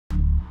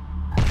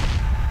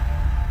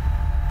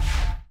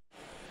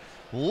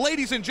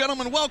Ladies and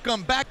gentlemen,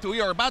 welcome back.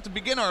 We are about to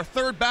begin our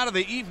third bout of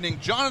the evening.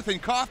 Jonathan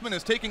Coffman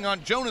is taking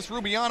on Jonas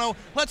Rubiano.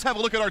 Let's have a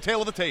look at our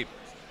tail of the tape.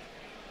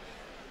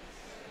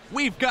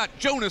 We've got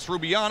Jonas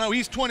Rubiano.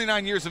 He's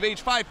 29 years of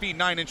age, 5 feet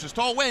 9 inches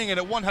tall, weighing in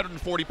at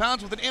 140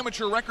 pounds with an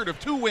amateur record of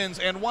 2 wins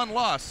and 1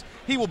 loss.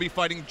 He will be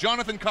fighting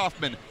Jonathan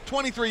Coffman,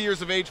 23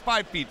 years of age,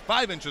 5 feet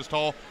 5 inches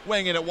tall,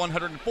 weighing in at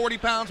 140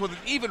 pounds with an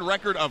even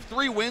record of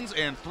 3 wins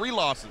and 3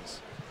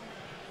 losses.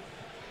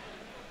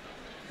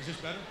 Is this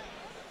better?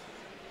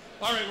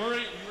 All right, we're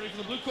ready for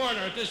the blue corner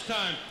at this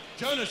time.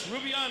 Jonas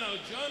Rubiano.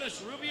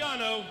 Jonas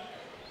Rubiano.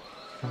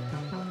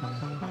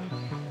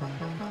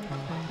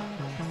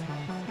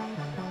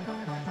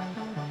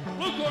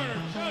 Blue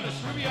corner, Jonas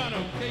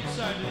Rubiano. Cage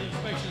side of the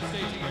inspection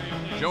staging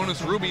area, please.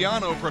 Jonas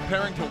Rubiano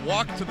preparing to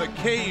walk to the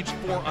cage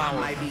for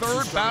our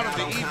third bout of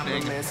the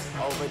evening.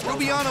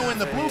 Rubiano in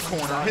the blue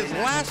corner. His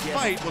last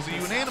fight was a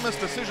unanimous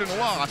decision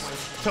loss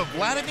to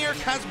Vladimir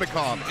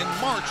Kazbekov in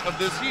March of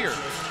this year.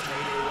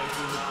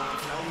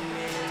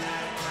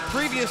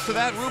 Previous to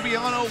that,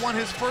 Rubiano won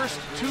his first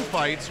 2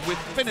 fights with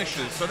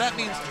finishes, so that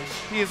means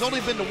he has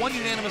only been to 1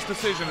 unanimous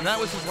decision, and that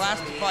was his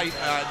last fight,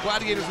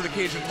 Gladiators of the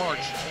Cage in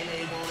March.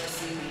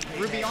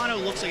 Rubiano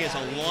looks like he has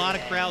a lot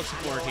of crowd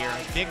support here,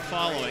 big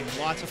following,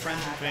 lots of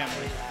friends and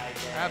family.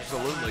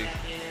 Absolutely.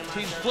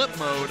 Team Flip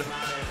Mode,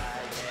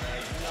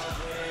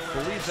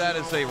 believe that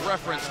is a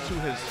reference to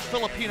his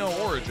Filipino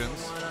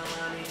origins,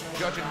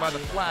 judging by the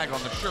flag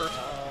on the shirt.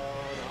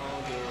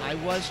 I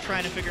was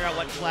trying to figure out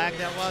what flag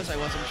that was. I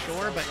wasn't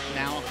sure, but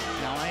now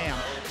I am.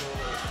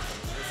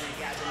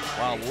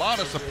 Wow, a lot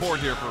of support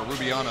here for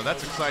Rubiano.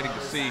 That's exciting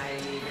to see.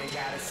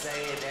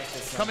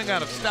 Coming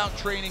out of Stout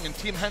Training and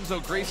Team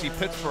Renzo Gracie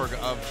Pittsburgh,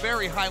 a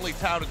very highly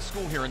touted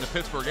school here in the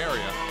Pittsburgh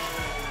area.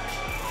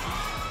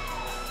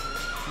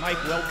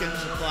 Mike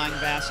Wilkins applying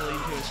Vaseline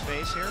to his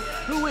face here.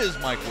 Who is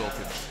Mike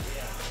Wilkins?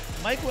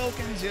 Mike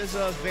Wilkins is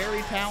a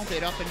very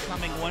talented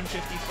up-and-coming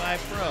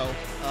 155 pro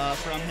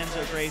from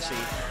Renzo Gracie.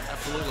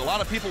 Absolutely. A lot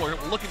of people are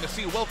looking to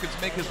see Wilkins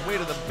make his way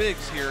to the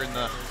bigs here in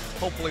the,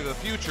 hopefully, the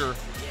future.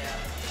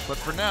 But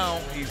for now,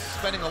 he's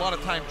spending a lot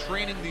of time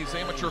training these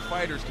amateur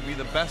fighters to be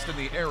the best in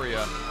the area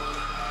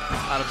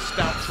out of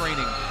Stout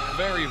Training.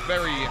 Very,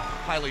 very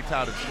highly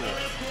touted school.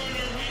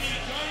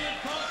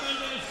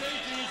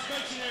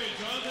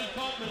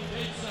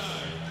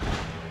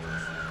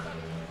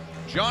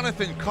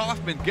 Jonathan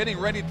Coffman getting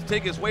ready to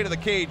take his way to the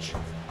cage.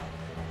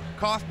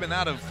 Coffman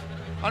out of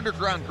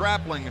Underground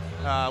Grappling,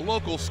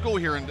 local school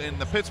here in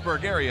the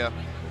Pittsburgh area.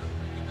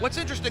 What's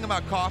interesting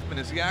about Coffman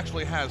is he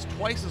actually has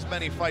twice as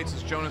many fights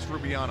as Jonas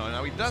Rubiano.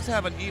 Now, he does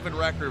have an even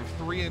record of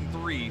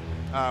 3-3,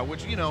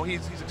 which, you know,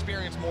 he's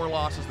experienced more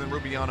losses than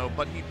Rubiano,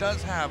 but he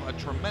does have a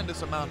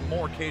tremendous amount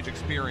more cage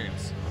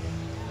experience.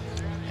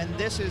 And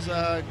this is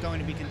going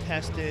to be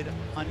contested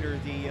under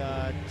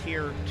the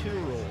Tier 2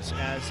 rules,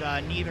 as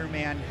neither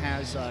man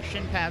has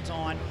shin pads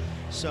on,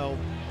 so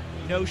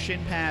no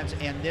shin pads,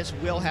 and this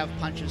will have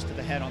punches to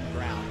the head on the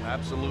ground.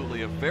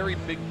 Absolutely, a very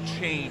big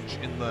change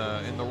in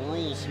the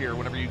rules here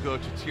whenever you go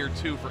to Tier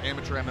 2 for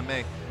amateur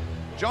MMA.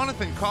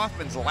 Jonathan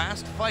Coffman's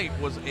last fight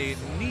was a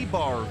knee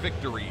bar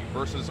victory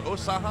versus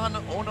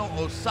Osahan Ono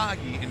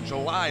Osagi in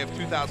July of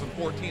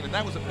 2014, and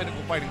that was at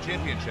Pinnacle Fighting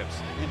Championships.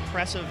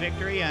 Impressive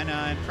victory and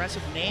an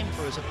impressive name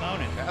for his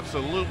opponent.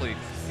 Absolutely.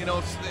 You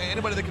know,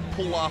 anybody that can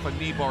pull off a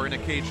knee bar in a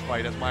cage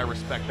fight has my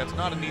respect. That's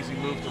not an easy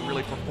move to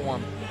really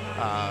perform,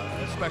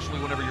 especially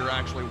whenever you're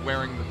actually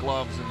wearing the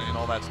gloves and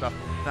all that stuff.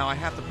 Now, I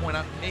have to point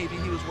out, maybe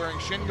he was wearing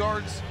shin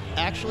guards.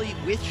 Actually,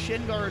 with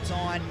shin guards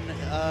on,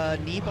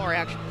 knee bar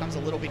action becomes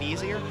a little bit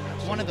easier.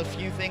 It's one of the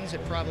few things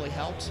that probably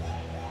helps.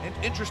 And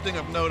interesting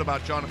of note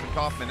about Jonathan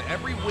Coffman,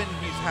 every win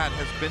he's had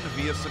has been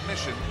via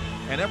submission,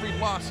 and every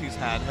loss he's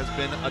had has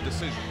been a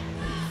decision.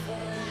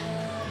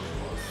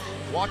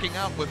 Walking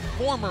out with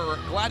former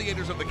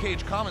Gladiators of the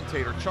Cage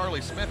commentator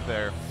Charlie Smith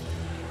there.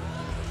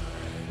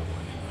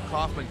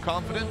 Coffman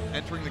confident,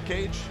 entering the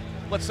cage.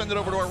 Let's send it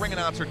over to our ring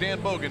announcer,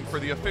 Dan Bogan, for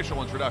the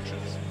official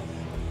introductions.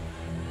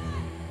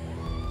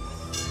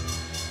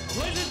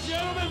 Ladies and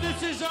gentlemen,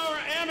 this is our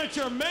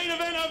amateur main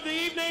event of the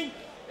evening.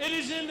 It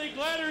is in the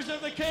Gladiators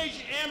of the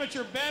Cage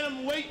amateur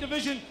bantamweight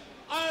division,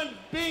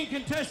 being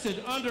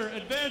contested under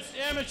advanced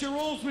amateur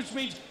rules, which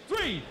means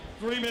 3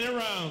 3-minute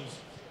rounds.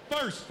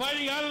 First,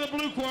 fighting out of the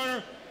blue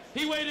corner,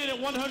 he weighed in at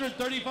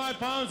 135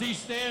 pounds. He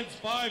stands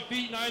 5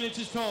 feet 9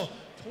 inches tall,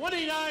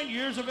 29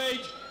 years of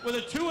age with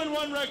a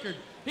 2-1 record.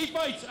 He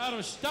fights out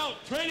of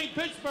Stout Training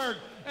Pittsburgh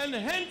and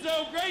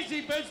Renzo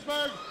Gracie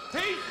Pittsburgh.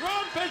 He's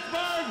from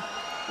Pittsburgh.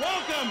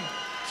 Welcome,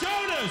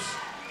 Jonas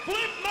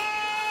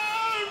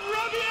Flipman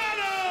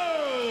Rubiano!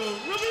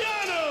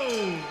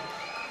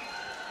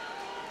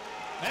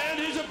 And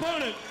his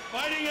opponent,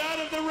 fighting out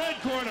of the red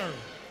corner.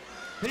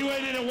 He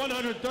weighed in at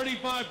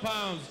 135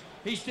 pounds.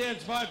 He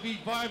stands 5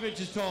 feet 5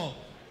 inches tall.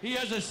 He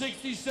has a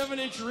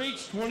 67-inch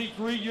reach,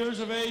 23 years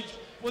of age,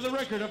 with a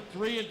record of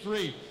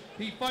 3-3.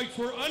 He fights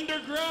for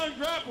Underground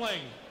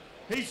Grappling.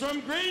 He's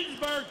from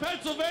Greensburg,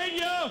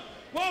 Pennsylvania.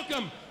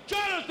 Welcome,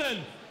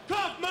 Jonathan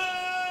Coffman!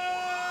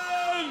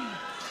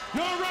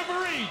 your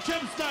referee,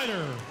 Jim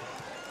Snyder.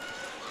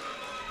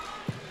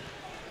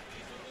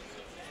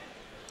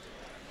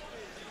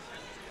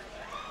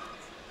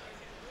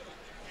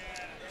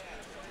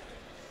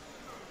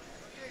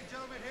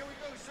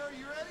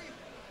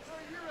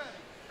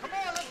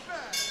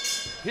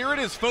 Here it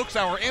is, folks,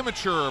 our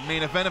amateur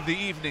main event of the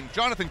evening.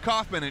 Jonathan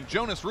Coffman and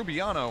Jonas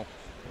Rubiano.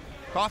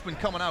 Coffman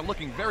coming out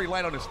looking very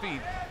light on his feet.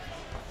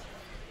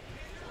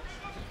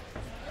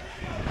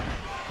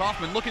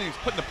 Coffman looking, he's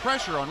putting the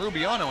pressure on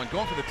Rubiano and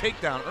going for the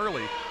takedown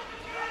early.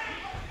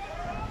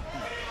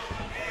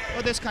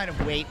 Well, this kind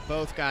of weight,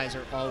 both guys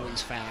are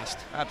always fast.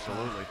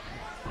 Absolutely.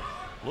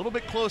 A little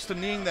bit close to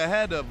kneeing the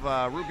head of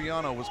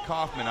Rubiano was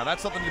Coffman. Now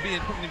that's something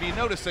to be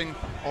noticing.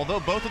 Although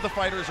both of the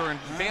fighters are in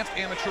advanced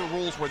amateur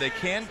rules where they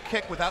can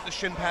kick without the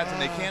shin pads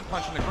and they can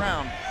punch in the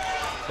ground,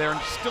 they're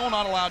still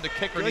not allowed to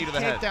kick or knee to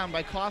the head. Good takedown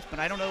by Coffman.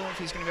 I don't know if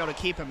he's going to be able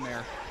to keep him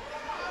there.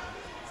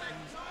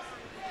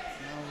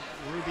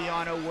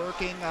 Rubiano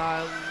working.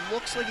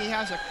 Looks like he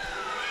has a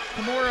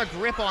Kimura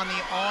grip on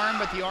the arm,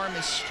 but the arm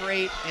is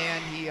straight,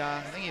 and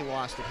I think he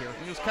lost it here.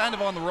 He was kind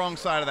of on the wrong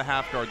side of the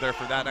half guard there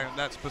for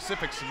that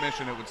specific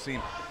submission, it would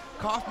seem.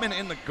 Coffman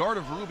in the guard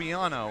of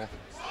Rubiano.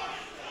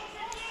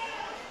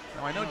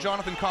 Now, I know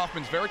Jonathan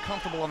Coffman's very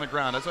comfortable on the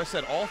ground. As I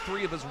said, all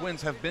 3 of his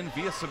wins have been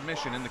via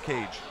submission in the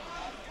cage.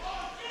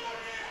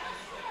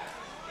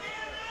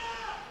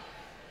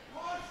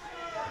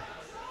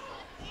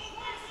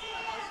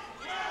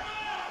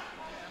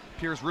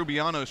 Appears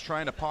Rubiano is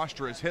trying to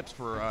posture his hips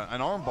for an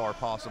armbar,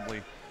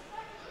 possibly.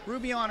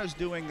 Rubiano's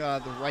doing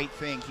the right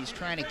thing. He's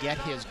trying to get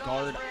his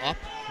guard up.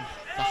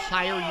 The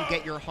higher you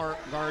get your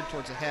guard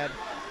towards the head,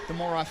 the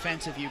more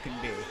offensive you can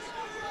be.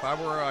 If I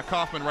were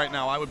Coffman right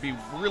now, I would be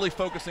really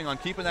focusing on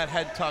keeping that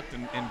head tucked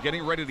and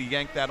getting ready to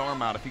yank that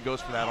arm out if he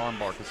goes for that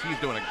armbar, because he's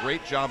doing a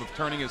great job of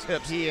turning his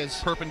hips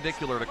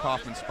perpendicular to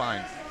Coffman's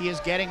spine. He is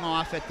getting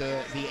off at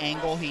the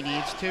angle he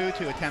needs to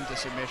attempt a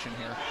submission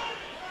here.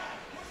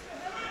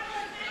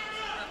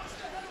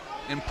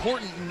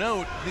 Important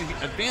note, the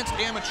advanced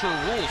amateur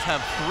rules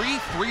have 3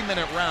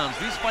 3-minute rounds.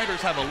 These fighters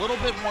have a little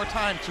bit more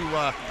time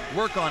to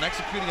work on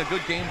executing a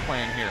good game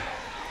plan here.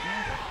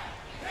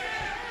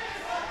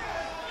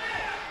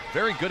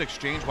 Very good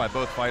exchange by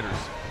both fighters.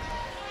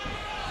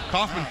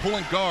 Coffman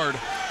pulling guard.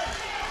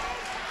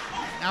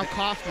 Now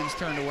Coffman's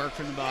turn to work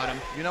from the bottom.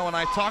 You know, when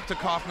I talked to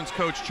Coffman's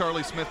coach,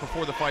 Charlie Smith,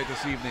 before the fight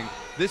this evening,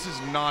 this is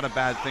not a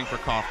bad thing for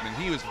Coffman.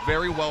 He was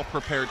very well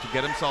prepared to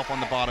get himself on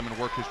the bottom and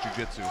work his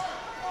jiu-jitsu.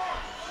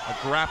 A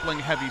grappling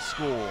heavy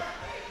school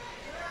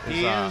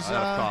is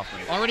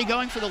already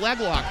going for the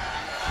leg lock.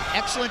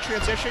 Excellent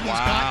transition.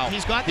 Wow.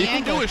 He's got the angle.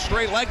 He can do a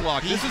straight leg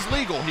lock. This is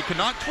legal. He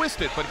cannot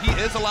twist it, but he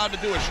is allowed to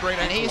do a straight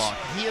ankle lock.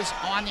 He is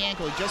on the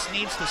ankle. He just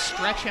needs to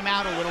stretch him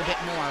out a little bit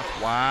more.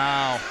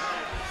 Wow.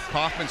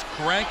 Coffman's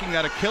cranking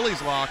that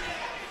Achilles lock.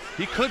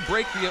 He could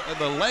break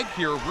the leg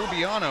here of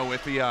Rubiano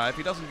if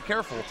he doesn't be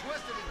careful.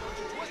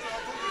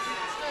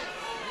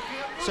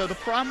 So the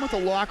problem with the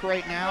lock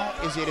right now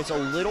is it is a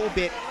little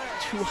bit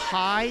too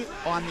high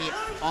on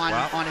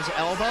his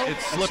elbow.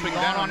 It's slipping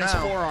down on his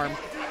forearm.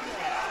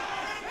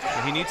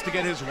 So he needs to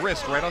get his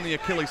wrist right on the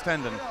Achilles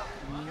tendon.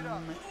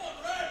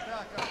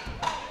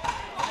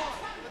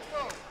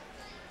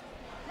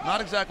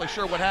 Not exactly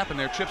sure what happened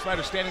there. Chip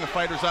Snyder standing the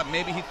fighters up.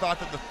 Maybe he thought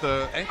that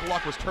the ankle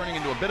lock was turning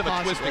into a bit of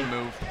a twisting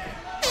move.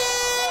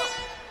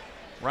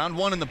 Round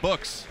 1 in the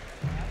books.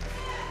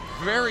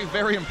 Very,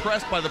 very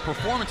impressed by the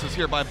performances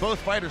here by both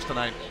fighters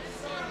tonight.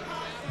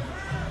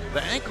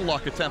 The ankle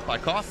lock attempt by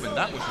Coffman,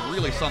 that was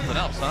really something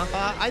else,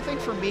 huh? I think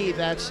for me,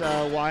 that's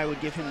why I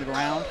would give him the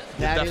round.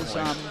 That is,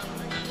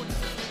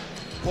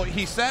 well,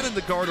 he sat in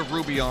the guard of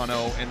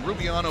Rubiano, and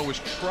Rubiano was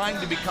trying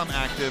to become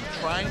active,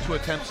 trying to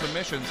attempt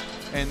submissions,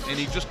 and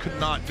he just could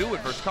not do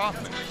it versus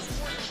Coffman.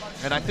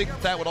 And I think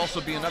that would also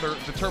be another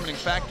determining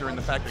factor in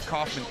the fact that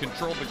Coffman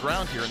controlled the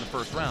ground here in the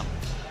first round.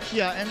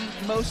 Yeah, and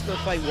most of the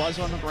fight was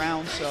on the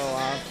ground, so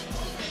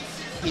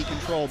he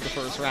controlled the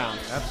first round.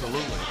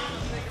 Absolutely.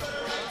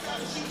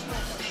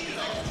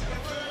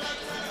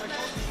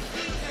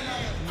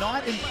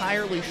 Not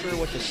entirely sure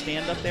what the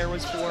stand-up there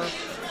was for.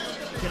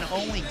 Can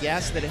only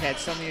guess that it had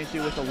something to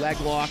do with the leg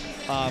lock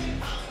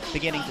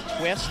beginning to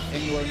twist,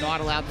 and you are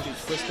not allowed to do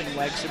twisting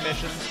leg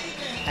submissions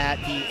at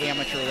the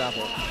amateur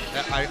level.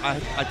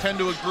 I tend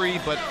to agree,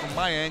 but from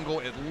my angle,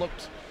 it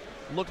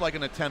looked like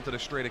an attempt at a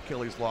straight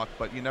Achilles lock,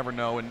 but you never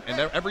know, and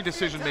every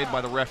decision made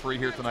by the referee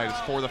here tonight is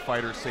for the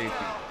fighter's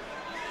safety.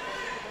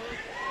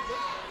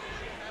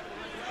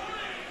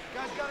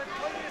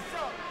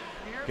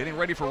 Getting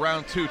ready for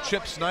round 2.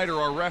 Chip Snyder,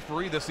 our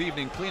referee this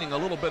evening, cleaning a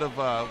little bit of,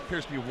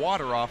 appears to be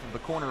water off of the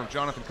corner of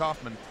Jonathan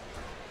Coffman.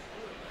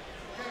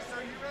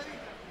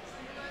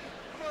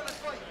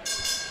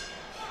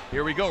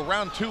 Here we go,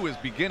 round 2 is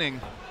beginning.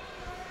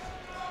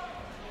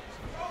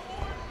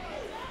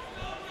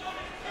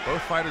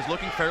 Both fighters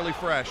looking fairly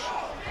fresh.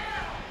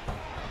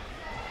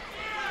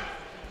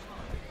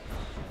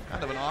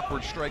 Kind of an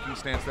awkward striking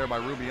stance there by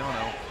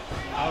Rubiano.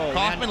 Oh,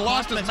 Coffman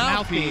lost his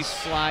mouthpiece.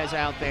 Flies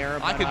out there.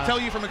 I can tell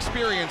you from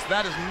experience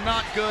that is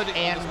not good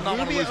and does not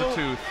want to lose a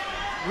tooth.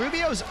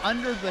 Rubio's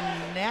under the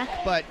neck,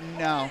 but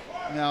no.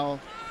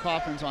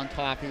 Coffman's on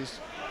top.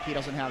 He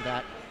doesn't have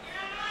that.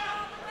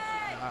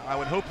 I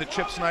would hope that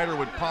Chip Snyder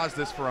would pause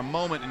this for a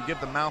moment and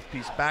give the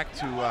mouthpiece back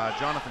to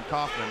Jonathan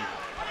Coffman.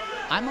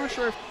 I'm not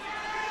sure if...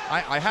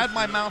 I had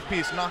my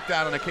mouthpiece knocked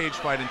out in a cage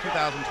fight in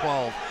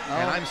 2012,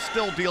 and I'm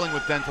still dealing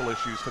with dental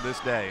issues to this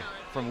day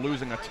from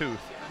losing a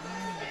tooth.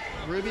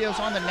 Rubio's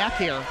on the neck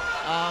here.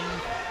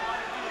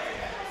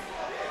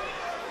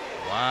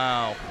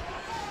 Wow.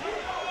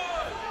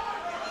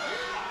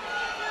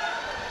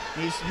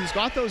 He's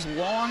got those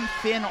long,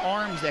 thin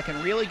arms that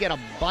can really get a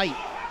bite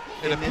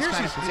in this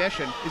kind of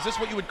position. Is this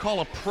what you would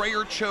call a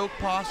prayer choke,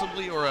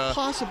 possibly, or a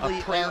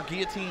prayer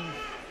guillotine?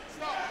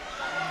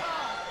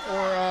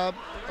 Or a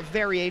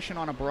variation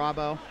on a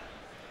Bravo.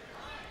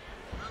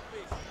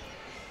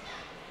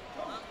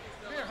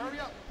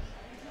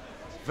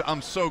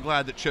 I'm so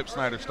glad that Chip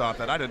Snyder stopped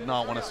that. I did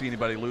not want to see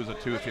anybody lose a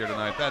tooth here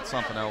tonight. That's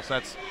something else.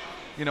 That's,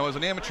 you know, as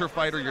an amateur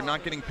fighter, you're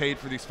not getting paid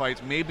for these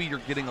fights. Maybe you're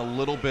getting a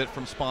little bit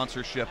from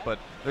sponsorship, but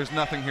there's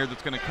nothing here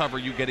that's going to cover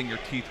you getting your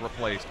teeth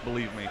replaced,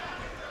 believe me.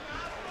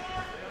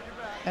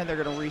 And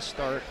they're going to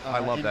restart I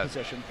love that.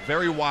 position.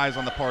 Very wise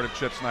on the part of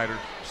Chip Snyder,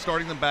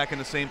 starting them back in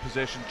the same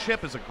position.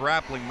 Chip is a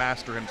grappling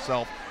master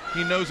himself.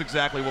 He knows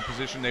exactly what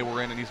position they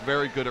were in, and he's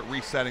very good at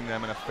resetting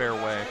them in a fair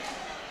way.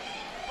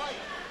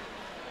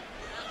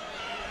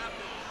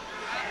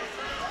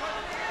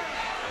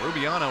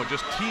 Rubiano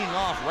just teeing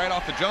off right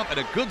off the jump, and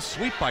a good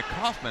sweep by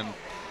Coffman.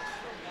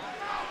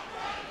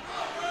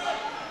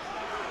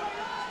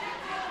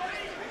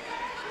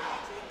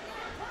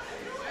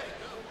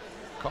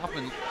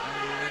 Coffman,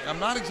 I'm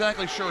not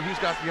exactly sure who's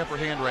got the upper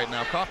hand right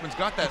now. Coffman's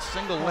got that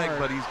single leg,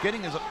 but he's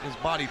getting his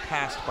body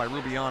passed by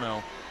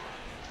Rubiano.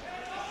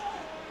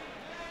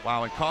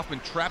 Wow, and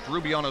Coffman trapped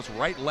Rubiano's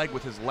right leg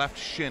with his left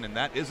shin, and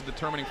that is a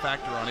determining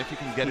factor on if he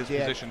can get his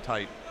position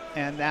tight.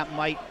 And that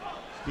might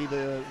be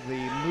the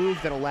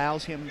move that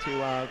allows him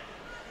to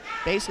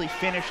basically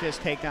finish this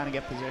takedown and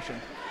get position.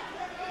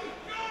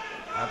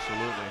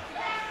 Absolutely.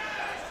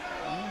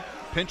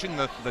 Pinching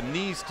the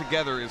knees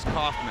together is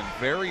Coffman.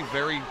 Very,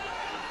 very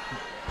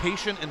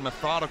patient and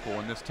methodical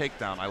in this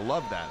takedown. I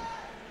love that.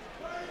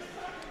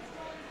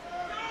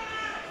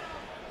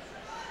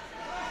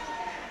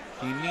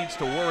 He needs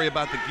to worry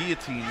about the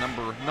guillotine,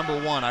 number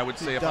one, I would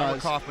say. If I were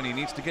Coffman, he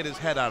needs to get his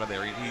head out of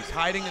there. He's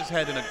hiding his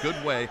head in a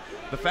good way.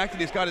 The fact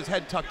that he's got his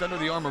head tucked under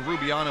the arm of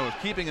Rubiano is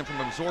keeping him from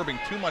absorbing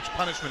too much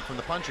punishment from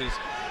the punches,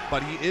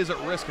 but he is at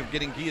risk of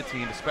getting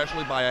guillotined,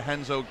 especially by a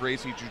Renzo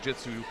Gracie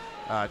Jiu-Jitsu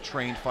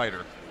trained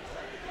fighter.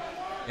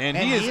 And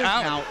he is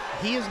out.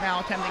 He is now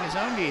attempting his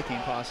own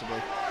guillotine,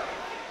 possibly.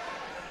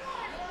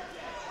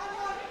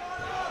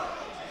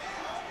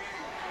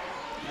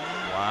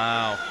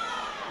 Wow.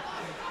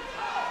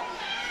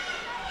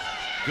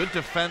 Good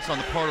defense on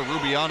the part of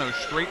Rubiano,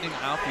 straightening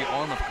out the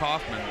arm of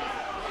Coffman.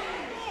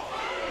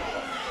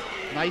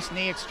 Nice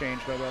knee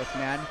exchange by both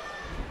men.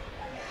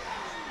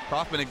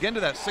 Coffman again to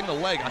that single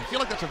leg. I feel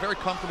like that's a very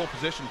comfortable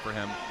position for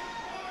him.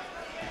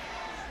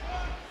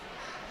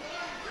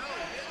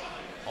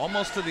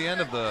 Almost to the end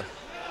of the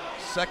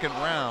second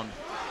round.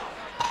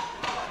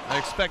 I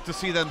expect to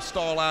see them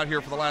stall out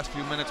here for the last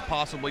few minutes,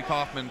 possibly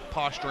Coffman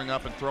posturing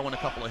up and throwing a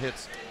couple of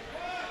hits,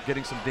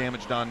 getting some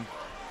damage done.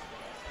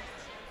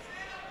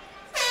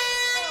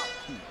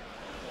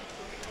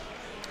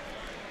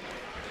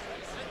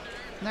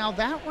 Now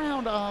that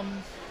round,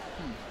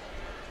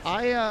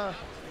 I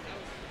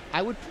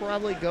would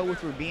probably go with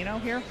Rubino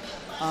here.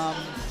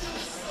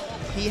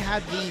 He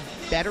had the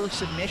better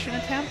submission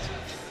attempt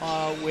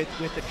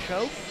with the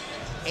choke,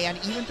 and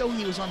even though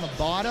he was on the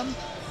bottom,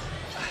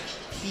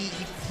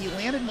 he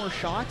landed more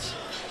shots.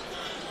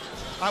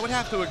 I would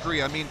have to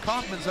agree. I mean,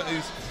 Coffman's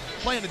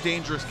playing a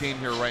dangerous game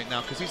here right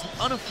now because he's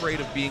unafraid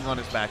of being on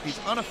his back. He's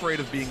unafraid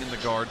of being in the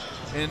guard.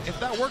 And if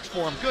that works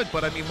for him, good.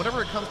 But I mean,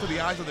 whenever it comes to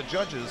the eyes of the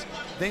judges,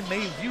 they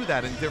may view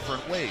that in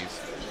different ways.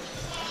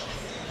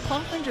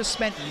 Coffman just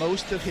spent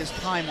most of his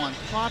time on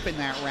top in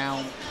that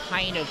round,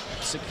 kind of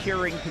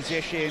securing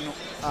position.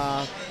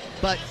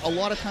 But a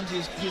lot of times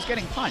he was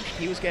getting punched.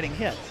 He was getting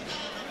hit.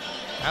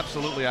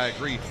 Absolutely, I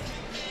agree.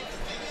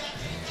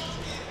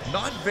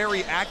 Not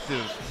very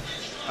active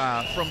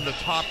from the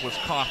top was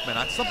Coffman.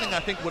 That's something I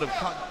think would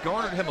have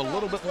garnered him a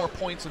little bit more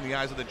points in the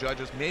eyes of the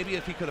judges. Maybe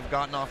if he could have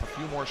gotten off a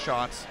few more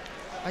shots.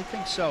 I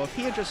think so. If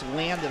he had just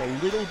landed a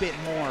little bit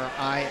more,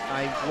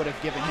 I would have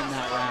given him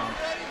that round.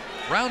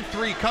 Round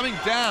 3 coming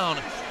down.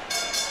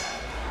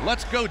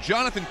 Let's go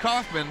Jonathan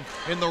Coffman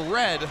in the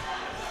red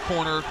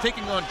corner,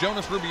 taking on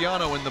Jonas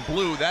Rubiano in the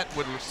blue. That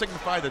would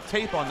signify the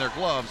tape on their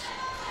gloves.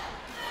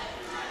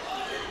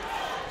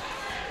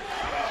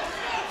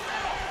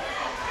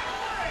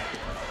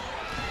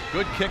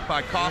 Good kick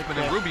by Coffman,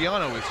 and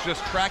Rubiano is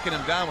just tracking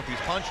him down with these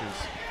punches.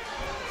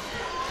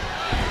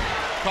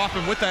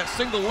 Coffman with that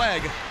single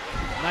leg.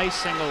 Nice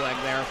single leg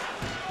there.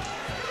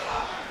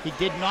 He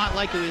did not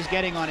like what he was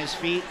getting on his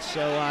feet,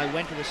 so I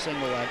went to the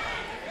single leg.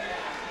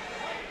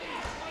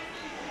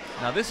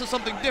 Now this is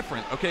something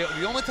different, okay?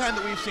 The only time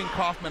that we've seen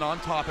Coffman on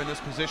top in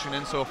this position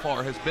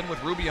insofar has been with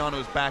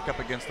Rubiano's back up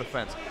against the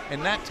fence.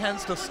 And that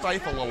tends to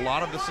stifle a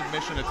lot of the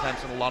submission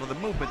attempts and a lot of the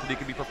movement that he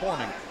can be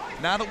performing.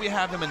 Now that we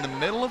have him in the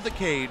middle of the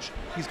cage,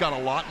 he's got a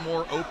lot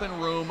more open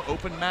room,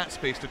 open mat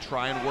space to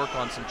try and work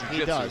on some jiu-jitsu.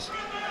 He does.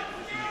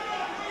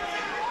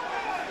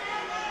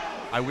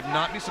 I would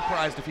not be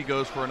surprised if he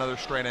goes for another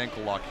straight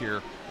ankle lock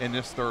here in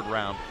this third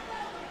round.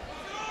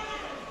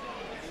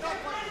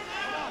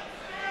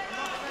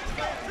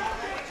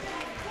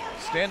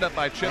 Stand up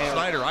by Chip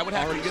Snyder. I would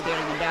have to give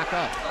him back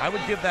up. I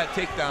would give that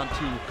takedown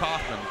to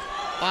Coffman.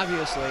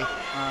 Obviously.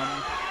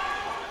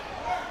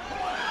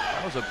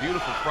 That was a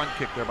beautiful front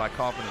kick there by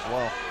Coffman as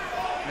well.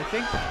 I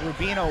think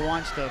Rubino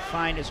wants to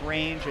find his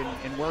range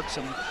and work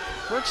some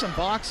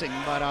boxing,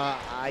 but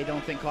I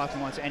don't think Coffman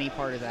wants any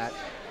part of that.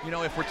 You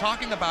know, if we're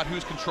talking about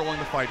who's controlling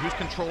the fight, who's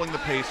controlling the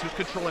pace, who's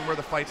controlling where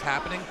the fight's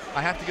happening,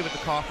 I have to give it to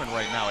Coffman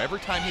right now. Every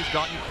time he's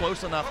gotten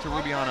close enough to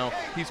Rubiano,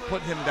 he's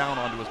put him down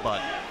onto his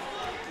butt.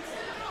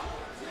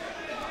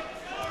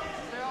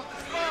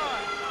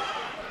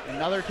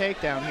 Another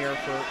takedown here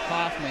for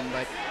Coffman,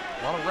 but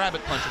a lot of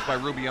rabbit punches by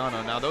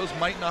Rubiano. Now, those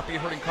might not be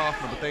hurting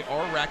Coffman, but they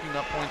are racking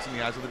up points in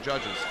the eyes of the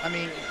judges. I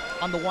mean,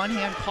 on the one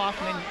hand,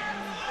 Coffman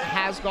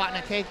has gotten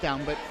a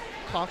takedown, but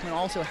Coffman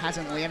also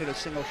hasn't landed a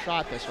single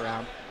shot this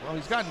round. Well,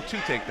 he's gotten 2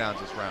 takedowns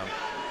this round.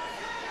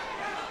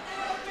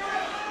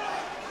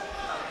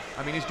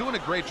 I mean, he's doing a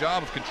great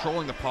job of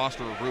controlling the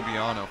posture of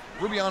Rubiano.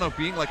 Rubiano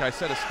being, like I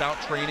said, a stout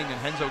training and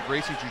Renzo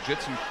Gracie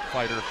jiu-jitsu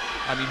fighter,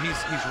 I mean,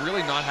 he's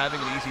really not having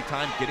an easy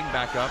time getting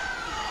back up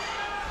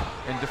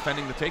and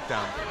defending the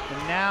takedown.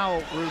 And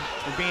now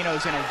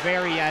Rubino's in a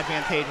very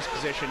advantageous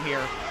position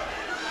here.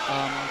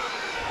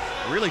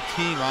 Really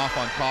teeing off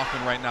on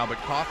Coffman right now, but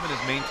Coffman is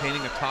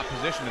maintaining a top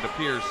position, it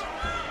appears.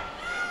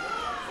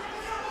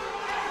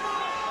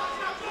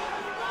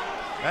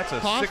 That's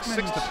a 6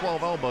 to 12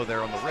 elbow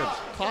there on the ribs.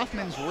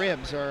 Coffman's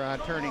ribs are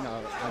turning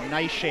a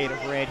nice shade of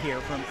red here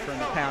from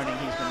the pounding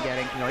he's been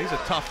getting. You know, he's a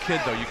tough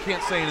kid, though. You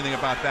can't say anything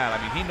about that. I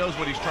mean, he knows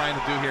what he's trying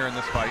to do here in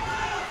this fight.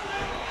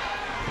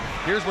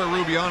 Here's where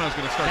Rubiano's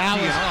going to start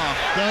teeing off.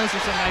 Those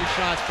are some nice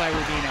shots by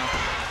Rubino.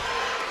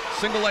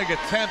 Single leg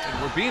attempt, and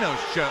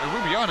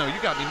Rubiano,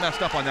 you got me messed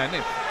up on that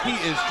name. He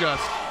is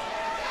just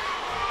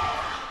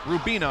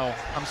Rubino.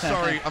 I'm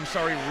sorry,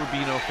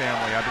 Rubino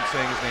family. I've been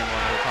saying his name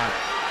wrong the whole time.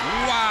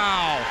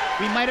 Wow!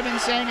 We might have been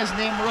saying his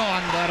name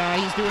wrong, but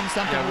he's doing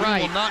something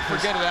right. We will not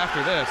forget it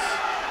after this.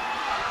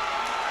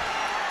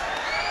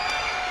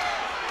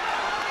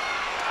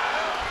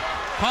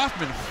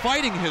 Coffman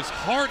fighting his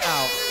heart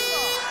out.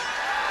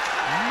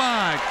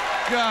 My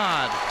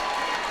God.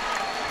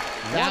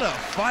 What a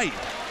fight.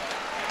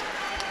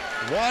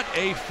 What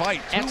a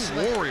fight. Two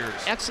warriors.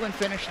 Excellent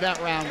finish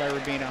that round by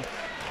Rubino.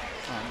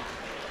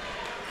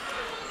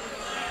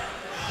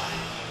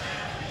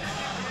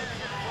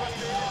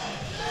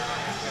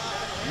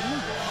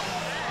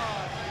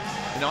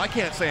 You know, I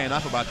can't say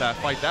enough about that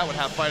fight. That would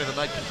have fight of the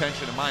night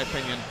contention, in my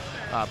opinion.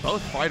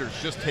 Both fighters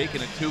just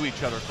taking it to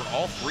each other for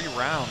all 3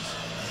 rounds.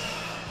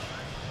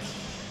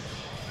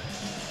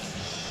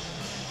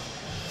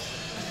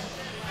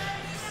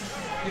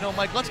 You know,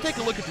 Mike, let's take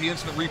a look at the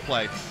instant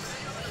replay.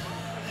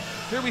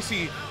 Here we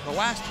see the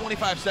last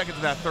 25 seconds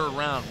of that third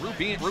round.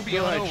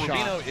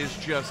 Rubino is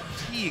just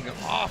teeing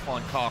off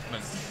on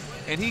Coffman.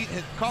 And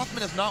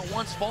Coffman has not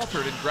once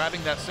faltered in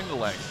grabbing that single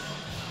leg.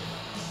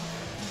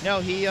 No,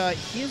 he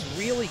is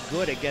really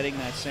good at getting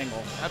that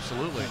single.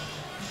 Absolutely.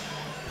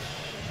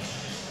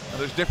 Now,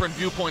 there's different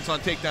viewpoints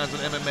on takedowns in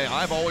MMA.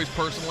 I've always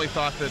personally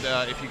thought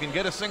that if you can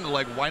get a single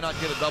leg, why not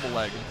get a double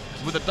leg?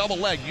 With a double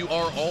leg, you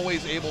are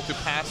always able to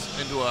pass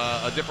into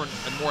a different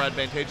and more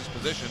advantageous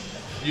position.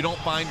 You don't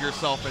find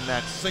yourself in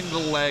that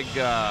single leg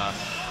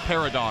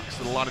paradox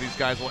that a lot of these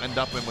guys will end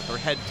up in with their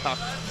head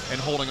tucked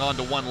and holding on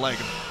to one leg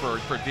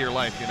for dear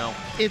life, you know.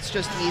 It's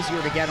just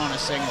easier to get on a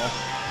single.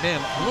 Man,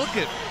 look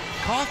at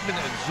Coffman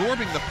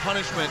absorbing the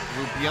punishment.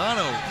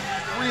 Rubiano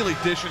really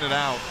dishing it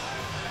out.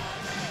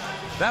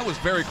 That was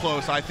very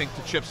close, I think,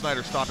 to Chip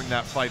Snyder stopping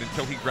that fight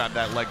until he grabbed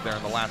that leg there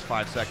in the last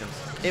 5 seconds.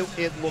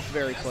 It looked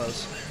very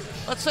close.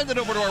 Let's send it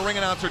over to our ring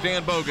announcer,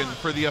 Dan Bogan,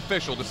 for the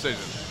official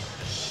decision.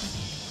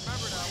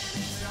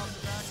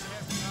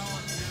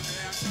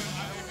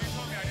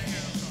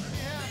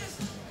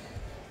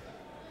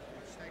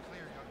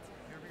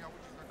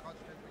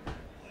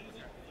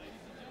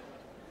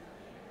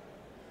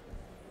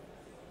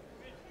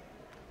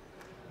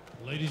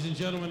 Ladies and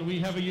gentlemen, we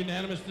have a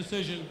unanimous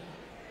decision.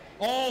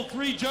 All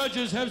 3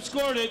 judges have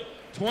scored it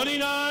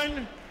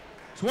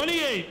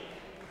 29-28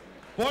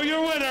 for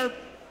your winner.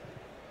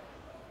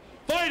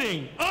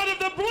 Fighting out of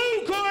the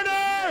blue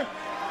corner,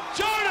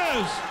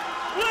 Jonas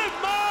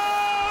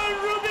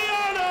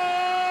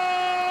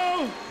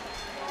Rubiano.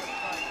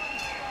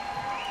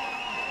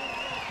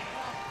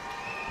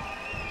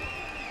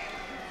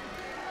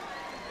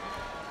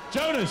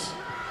 Jonas,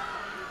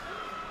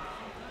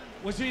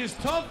 was he as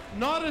tough,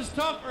 not as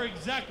tough, or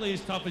exactly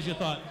as tough as you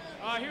thought?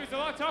 He was a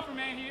lot tougher,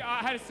 man. He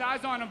had his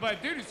size on him,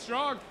 but dude is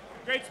strong.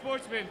 Great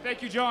sportsman.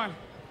 Thank you, John.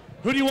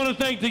 Who do you want to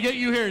thank to get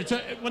you here?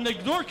 When the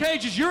door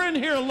cages, you're in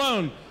here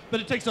alone, but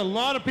it takes a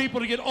lot of people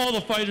to get all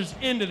the fighters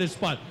into this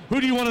spot. Who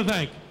do you want to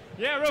thank?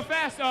 Yeah, real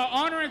fast.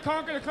 Honor and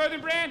Conquer, the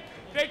clothing brand.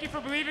 Thank you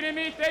for believing in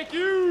me. Thank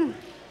you.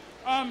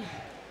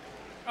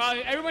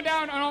 Everyone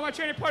down on all my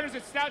training partners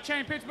at Stout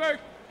Chain Pittsburgh.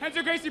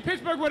 Henzo Gracie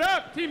Pittsburgh, what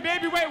up? Team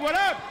Babyweight, what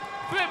up?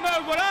 Flip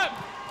Mode, what up?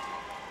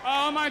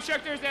 All my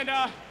instructors, and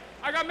I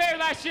got married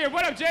last year.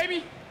 What up,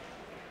 Jamie?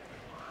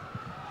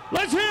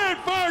 Let's hear it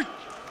for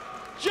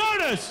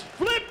Jonas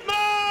Flip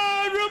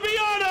Mode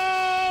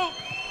Rubiano!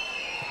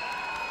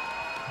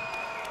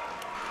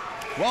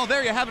 Well,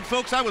 there you have it,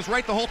 folks. I was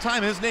right the whole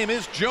time. His name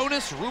is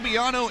Jonas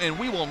Rubiano, and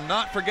we will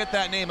not forget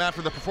that name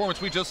after the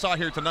performance we just saw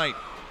here tonight.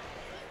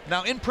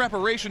 Now, in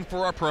preparation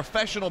for our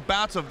professional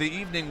bouts of the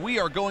evening, we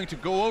are going to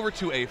go over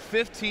to a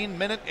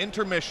 15-minute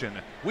intermission.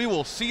 We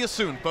will see you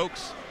soon,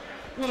 folks.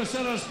 I want to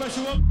send out a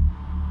special one.